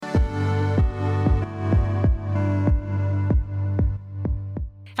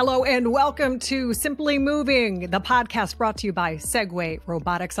Hello and welcome to Simply Moving, the podcast brought to you by Segway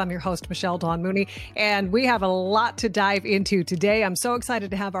Robotics. I'm your host, Michelle Dawn Mooney, and we have a lot to dive into today. I'm so excited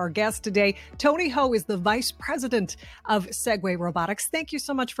to have our guest today. Tony Ho is the Vice President of Segway Robotics. Thank you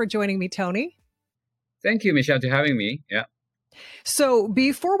so much for joining me, Tony. Thank you, Michelle, for having me. Yeah. So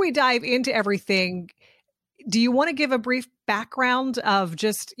before we dive into everything, do you want to give a brief background of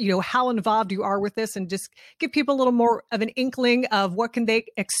just, how involved you are with this and just give people a little more of an inkling of what can they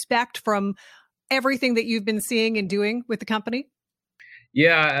expect from everything that you've been seeing and doing with the company?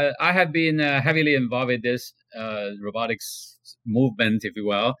 Yeah, I have been heavily involved with this robotics movement, if you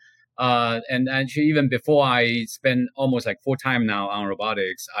will. And actually, even before I spent almost like full time now on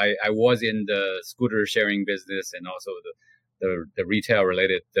robotics, I was in the scooter sharing business and also the retail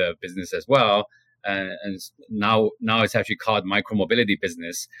related business as well. And now it's actually called micromobility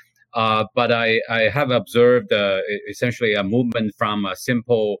business. But I have observed essentially a movement from a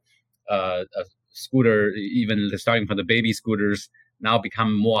simple a scooter, even starting from the baby scooters, now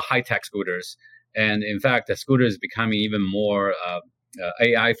become more high-tech scooters. And in fact, the scooter is becoming even more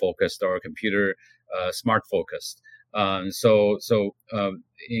AI focused or computer smart focused. So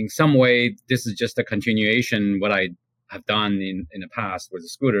in some way, this is just a continuation what I have done in the past with the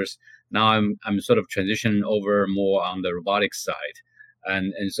scooters. Now I'm sort of transitioning over more on the robotics side.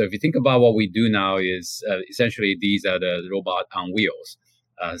 And so if you think about what we do now is essentially these are the robot on wheels.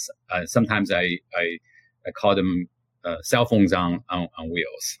 Sometimes I call them cell phones on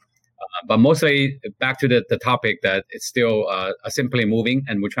wheels. But mostly back to the topic that it's still simply moving,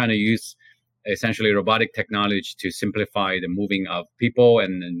 and we're trying to use essentially robotic technology to simplify the moving of people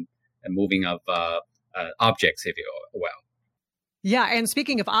and moving of objects, if you will. Yeah. And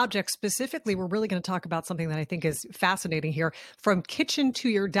speaking of objects specifically, we're really going to talk about something that I think is fascinating here, from kitchen to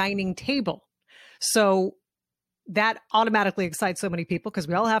your dining table. So that automatically excites so many people because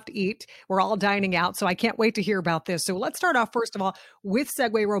we all have to eat. We're all dining out. So I can't wait to hear about this. So let's start off, first of all, with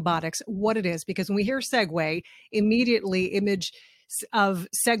Segway Robotics, what it is, because when we hear Segway, immediately image of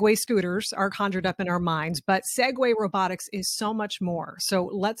Segway scooters are conjured up in our minds, but Segway Robotics is so much more. So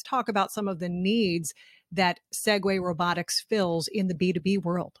let's talk about some of the needs that Segway Robotics fills in the B2B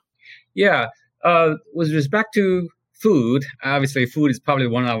world. Yeah. With respect to food, obviously food is probably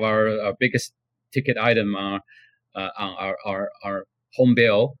one of our biggest ticket item on our home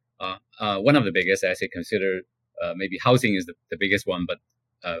bill. One of the biggest, as I consider, maybe housing is the biggest one, but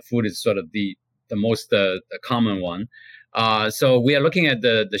food is sort of the most common one. So we are looking at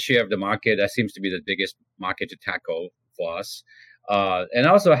the share of the market. That seems to be the biggest market to tackle for us. And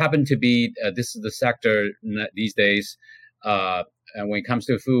also happen to be, this is the sector these days. And when it comes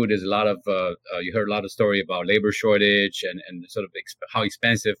to food, there's a lot of, you heard a lot of story about labor shortage and sort of how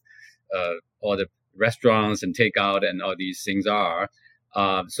expensive all the restaurants and takeout and all these things are.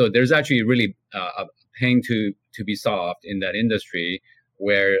 So there's actually really a pain to be solved in that industry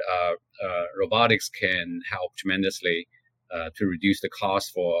where robotics can help tremendously to reduce the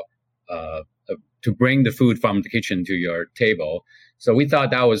cost for to bring the food from the kitchen to your table. So we thought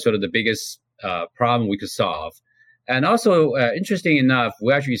that was sort of the biggest problem we could solve. And also, interesting enough,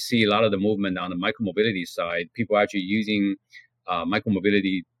 we actually see a lot of the movement on the micromobility side. People are actually using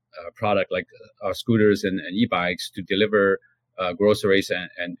micromobility product like our scooters and e-bikes to deliver groceries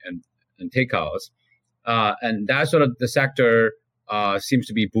and takeouts. And that sort of the sector seems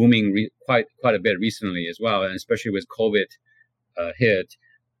to be booming quite a bit recently as well, and especially with COVID hit.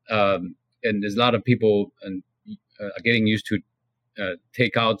 And there's a lot of people are getting used to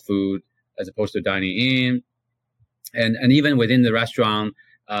take out food as opposed to dining in, and even within the restaurant,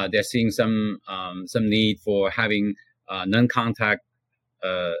 they're seeing some need for having non-contact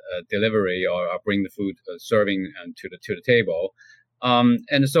delivery or bring the food serving to the table.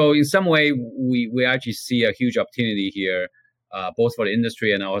 And so in some way, we actually see a huge opportunity here, both for the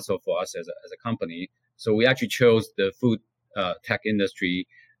industry and also for us as a company. So we actually chose the food tech industry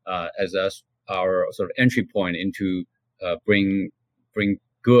as our sort of entry point into bring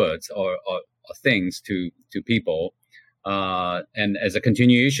goods or things to people, and as a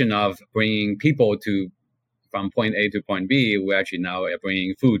continuation of bringing people from point A to point B, we actually now are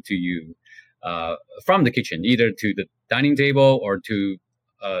bringing food to you from the kitchen, either to the dining table or to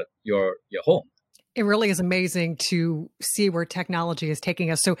your home. It really is amazing to see where technology is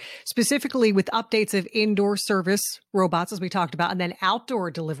taking us. So specifically with updates of indoor service robots, as we talked about, and then outdoor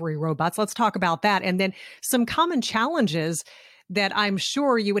delivery robots, let's talk about that. And then some common challenges that I'm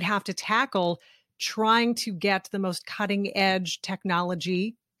sure you would have to tackle trying to get the most cutting edge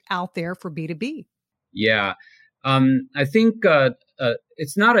technology out there for B2B. Yeah. I think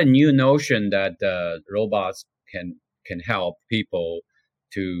it's not a new notion that robots can help people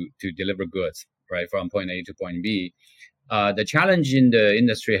to deliver goods, right, from point A to point B. The challenge in the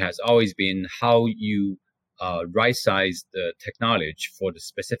industry has always been how you right size the technology for the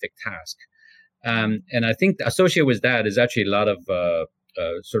specific task. And I think associated with that is actually a lot of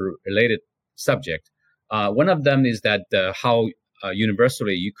sort of related subject. One of them is that how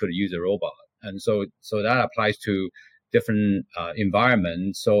universally you could use a robot, and so that applies to different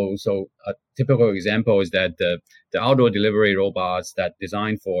environments. So a typical example is that the outdoor delivery robots that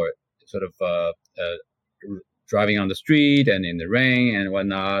designed for sort of driving on the street and in the rain and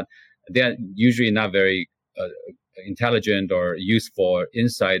whatnot, they're usually not very intelligent or useful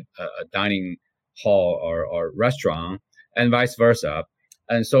inside a dining hall or restaurant, and vice versa.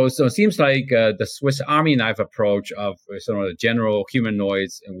 And so it seems like the Swiss Army knife approach of sort of general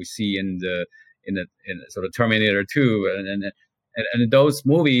humanoids, and we see in sort of Terminator 2 and those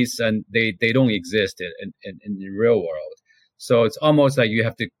movies, and they don't exist in the real world. So it's almost like you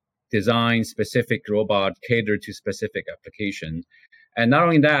have to design specific robot cater to specific application. And not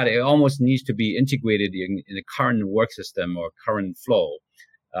only that, it almost needs to be integrated in the current work system or current flow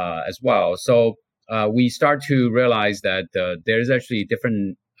as well. So we start to realize that there's actually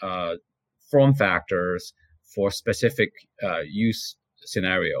different form factors for specific use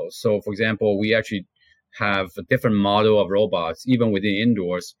scenarios. So, for example, we actually have a different model of robots. Even within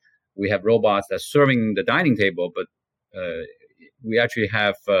indoors, we have robots that's serving the dining table, but we actually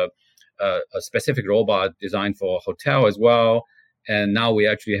have a specific robot designed for a hotel as well. And now we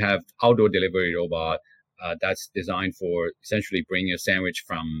actually have outdoor delivery robot that's designed for essentially bringing a sandwich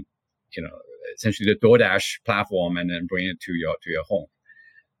from, essentially the DoorDash platform and then bring it to your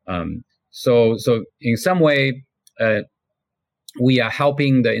home. So in some way, we are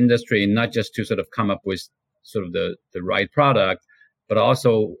helping the industry not just to sort of come up with sort of the right product, but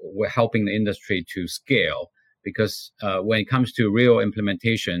also we're helping the industry to scale, because when it comes to real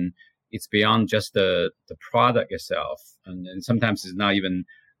implementation, it's beyond just the product itself. And sometimes it's not even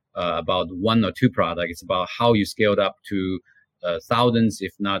about one or two products. It's about how you scaled up to thousands,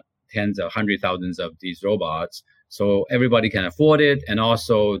 if not tens or 100,000s of these robots. So everybody can afford it. And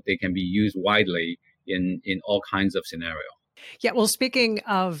also they can be used widely in all kinds of scenarios. Yeah. Well, speaking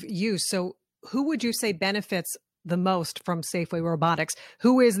of use, so who would you say benefits the most from Segway Robotics?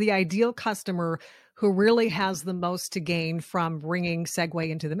 Who is the ideal customer who really has the most to gain from bringing Segway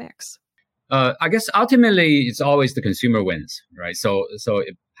into the mix? I guess ultimately it's always the consumer wins, right? So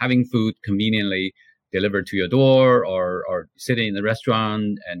if having food conveniently delivered to your door, or sitting in the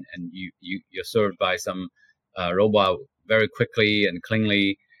restaurant and you're served by some robot very quickly and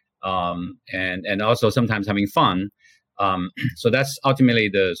cleanly, and also sometimes having fun. So that's ultimately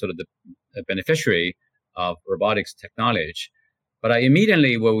the sort of the beneficiary of robotics technology. But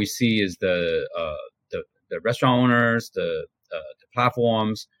immediately what we see is the restaurant owners, the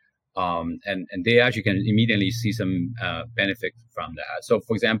platforms, and they actually can immediately see some benefit from that. So,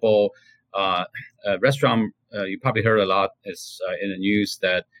 for example, a restaurant, you probably heard a lot is in the news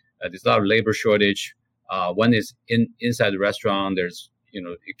that there's a lot of labor shortage. One is inside the restaurant. There's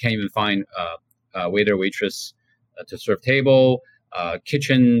you can't even find waiter, waitress to serve table.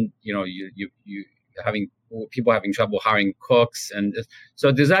 Kitchen, you having people having trouble hiring cooks, and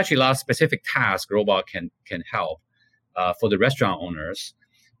so there's actually a lot of specific tasks robot can help for the restaurant owners.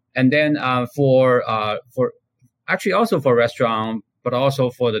 And then for actually also for restaurant, but also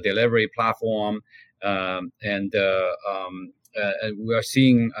for the delivery platform, and we are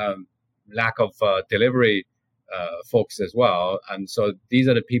seeing lack of delivery folks as well. And so these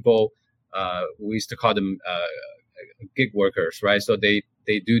are the people we used to call them gig workers, right? So they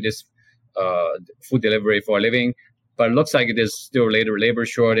do this food delivery for a living, but it looks like there's still labor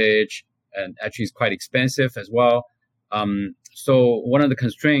shortage, and actually it's quite expensive as well. So one of the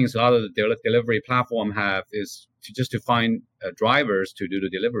constraints a lot of the delivery platform have is to find drivers to do the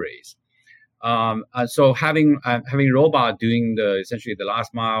deliveries. And so having a robot doing essentially the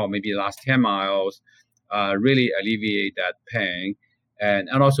last mile, or maybe the last 10 miles, really alleviate that pain, and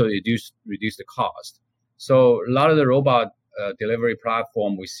also reduce the cost. So a lot of the robot delivery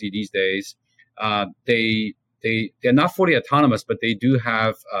platform we see these days, they're not fully autonomous, but they do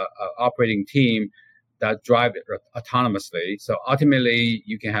have an operating team that drive autonomously. So ultimately,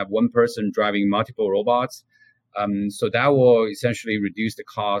 you can have one person driving multiple robots. So that will essentially reduce the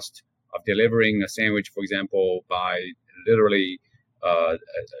cost of delivering a sandwich, for example, by literally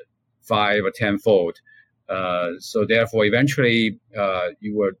 5 or 10-fold. So therefore, eventually,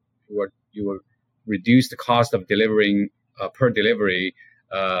 you will reduce the cost of delivering per delivery.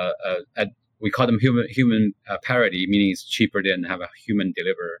 We call them human parity, meaning it's cheaper than have a human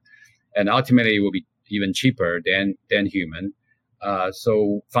deliver, and ultimately it will be even cheaper than human.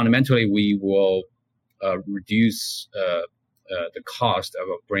 So fundamentally, we will reduce the cost of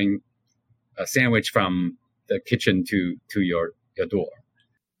bringing a sandwich from the kitchen to your door.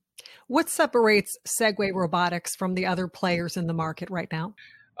 What separates Segway Robotics from the other players in the market right now?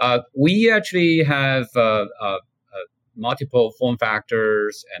 We actually have multiple form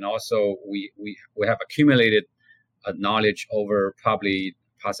factors, and also we have accumulated knowledge over probably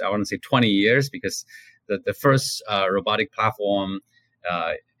past, I want to say 20 years, because the first robotic platform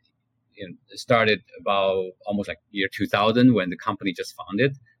started about almost like year 2000 when the company just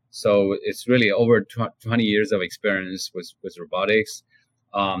founded. So it's really over 20 years of experience with robotics.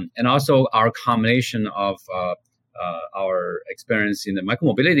 And also our combination of our experience in the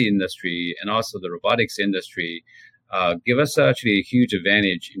micromobility industry and also the robotics industry give us actually a huge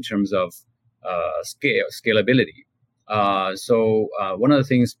advantage in terms of scalability. So one of the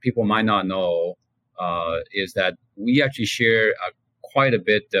things people might not know is that we actually share quite a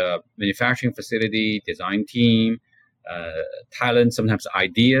bit manufacturing facility, design team, talent, sometimes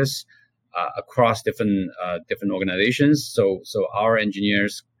ideas across different organizations. So our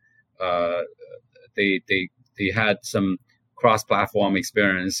engineers they had some cross-platform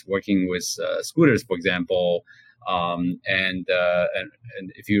experience working with scooters, for example. And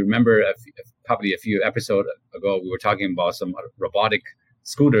if you remember, probably a few episodes ago, we were talking about some robotic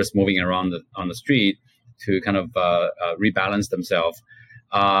scooters moving around on the street to kind of rebalance themselves.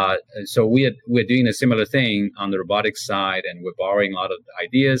 So we're doing a similar thing on the robotics side, and we're borrowing a lot of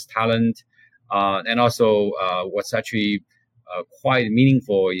ideas, talent, and also what's actually quite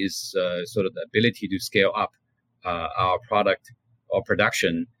meaningful is sort of the ability to scale up our product or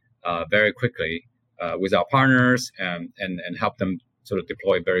production very quickly with our partners and help them sort of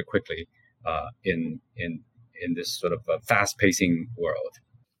deploy very quickly in this sort of fast-pacing world.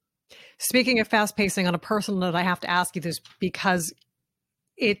 Speaking of fast pacing, on a personal note, I have to ask you this because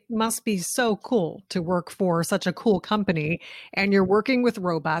it must be so cool to work for such a cool company, and you're working with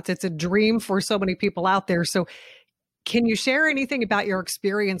robots. It's a dream for so many people out there. So can you share anything about your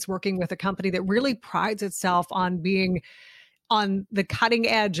experience working with a company that really prides itself on being on the cutting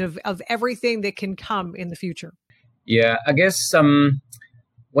edge of everything that can come in the future? Yeah, I guess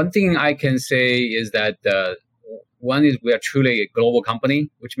one thing I can say is that one is we are truly a global company,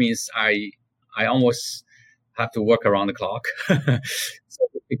 which means I almost have to work around the clock. So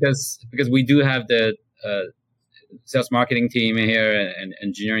because we do have the sales marketing team here and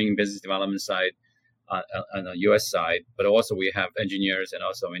engineering business development side on the US side, but also we have engineers and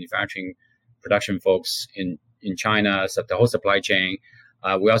also manufacturing production folks in China, so the whole supply chain.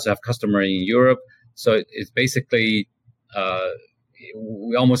 We also have customer in Europe. So it's basically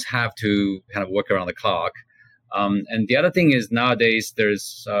we almost have to kind of work around the clock. And the other thing is nowadays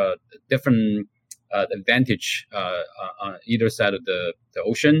there's different advantage on either side of the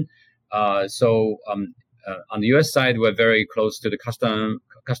ocean. So on the US side, we're very close to the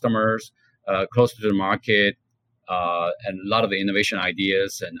customers, close to the market, and a lot of the innovation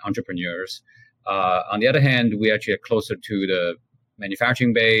ideas and entrepreneurs. On the other hand, we actually are closer to the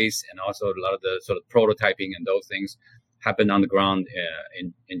manufacturing base, and also a lot of the sort of prototyping and those things happen on the ground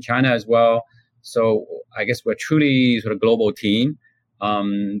in China as well. So I guess we're truly sort of global team,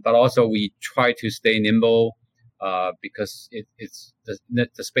 but also we try to stay nimble because it's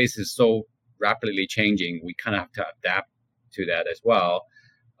the space is so rapidly changing. We kind of have to adapt to that as well.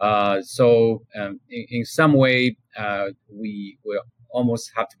 So in some way, we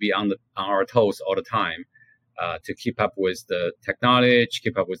almost have to be on our toes all the time to keep up with the technology,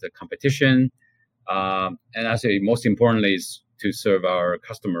 keep up with the competition, and actually most importantly is to serve our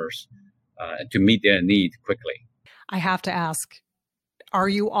customers and to meet their need quickly. I have to ask, are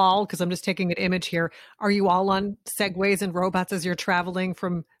you all, because I'm just taking an image here, are you all on Segways and robots as you're traveling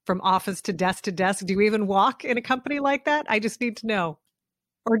from office to desk to desk? Do you even walk in a company like that? I just need to know.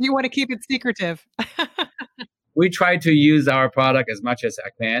 Or do you want to keep it secretive? We try to use our product as much as I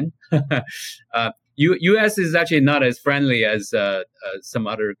can. U.S. is actually not as friendly as some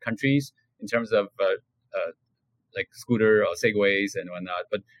other countries in terms of like scooter or Segways and whatnot.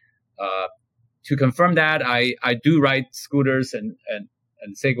 But to confirm that, I do ride scooters and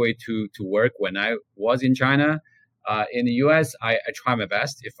Segway to work when I was in China. In the U.S., I try my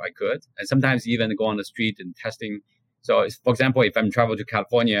best if I could, and sometimes even go on the street and testing. So, for example, if I'm traveling to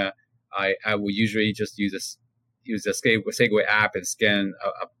California, I will usually just use the Segway app and scan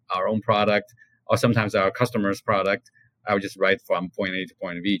our own product, or sometimes our customer's product. I would just ride from point A to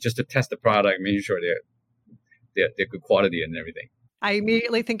point B just to test the product, making sure they're good quality and everything. I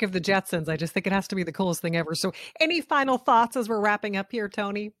immediately think of the Jetsons. I just think it has to be the coolest thing ever. So any final thoughts as we're wrapping up here,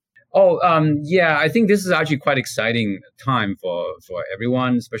 Tony? Yeah, I think this is actually quite exciting time for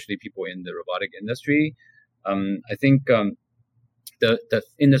everyone, especially people in the robotic industry. I think the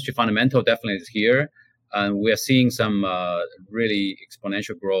industry fundamental definitely is here, and we are seeing some really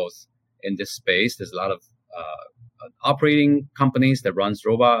exponential growth in this space. There's a lot of operating companies that runs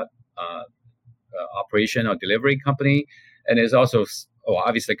robot operation or delivery company, and there's also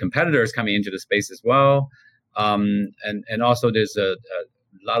obviously competitors coming into the space as well. And also there's a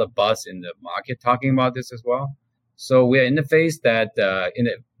lot of buzz in the market talking about this as well. So we're in the phase that in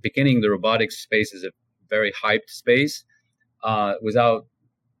the beginning, the robotics space is a very hyped space without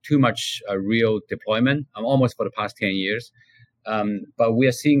too much real deployment, almost for the past 10 years. But we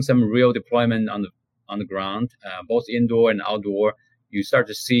are seeing some real deployment on the ground, both indoor and outdoor. You start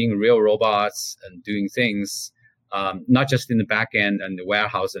to seeing real robots and doing things, not just in the back end and the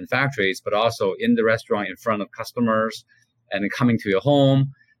warehouse and factories, but also in the restaurant in front of customers and coming to your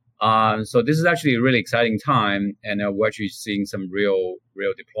home. So this is actually a really exciting time, and we're actually seeing some real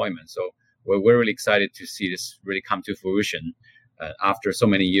deployment. So we're really excited to see this really come to fruition after so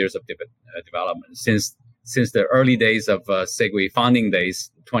many years of development, since the early days of Segway founding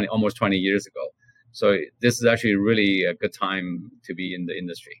days, almost 20 years ago. So this is actually really a good time to be in the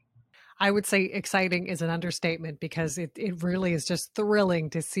industry. I would say exciting is an understatement, because it really is just thrilling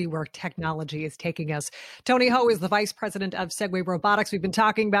to see where technology is taking us. Tony Ho is the vice president of Segway Robotics. We've been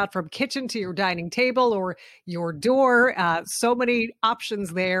talking about from kitchen to your dining table or your door, so many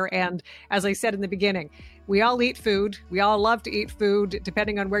options there. And as I said in the beginning, we all eat food. We all love to eat food,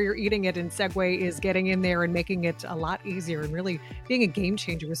 depending on where you're eating it. And Segway is getting in there and making it a lot easier and really being a game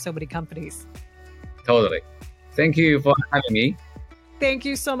changer with so many companies. Totally. Thank you for having me. Thank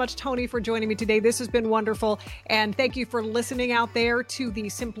you so much, Tony, for joining me today. This has been wonderful. And thank you for listening out there to the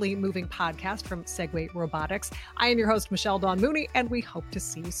Simply Moving podcast from Segway Robotics. I am your host, Michelle Dawn Mooney, and we hope to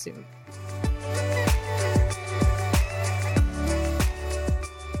see you soon.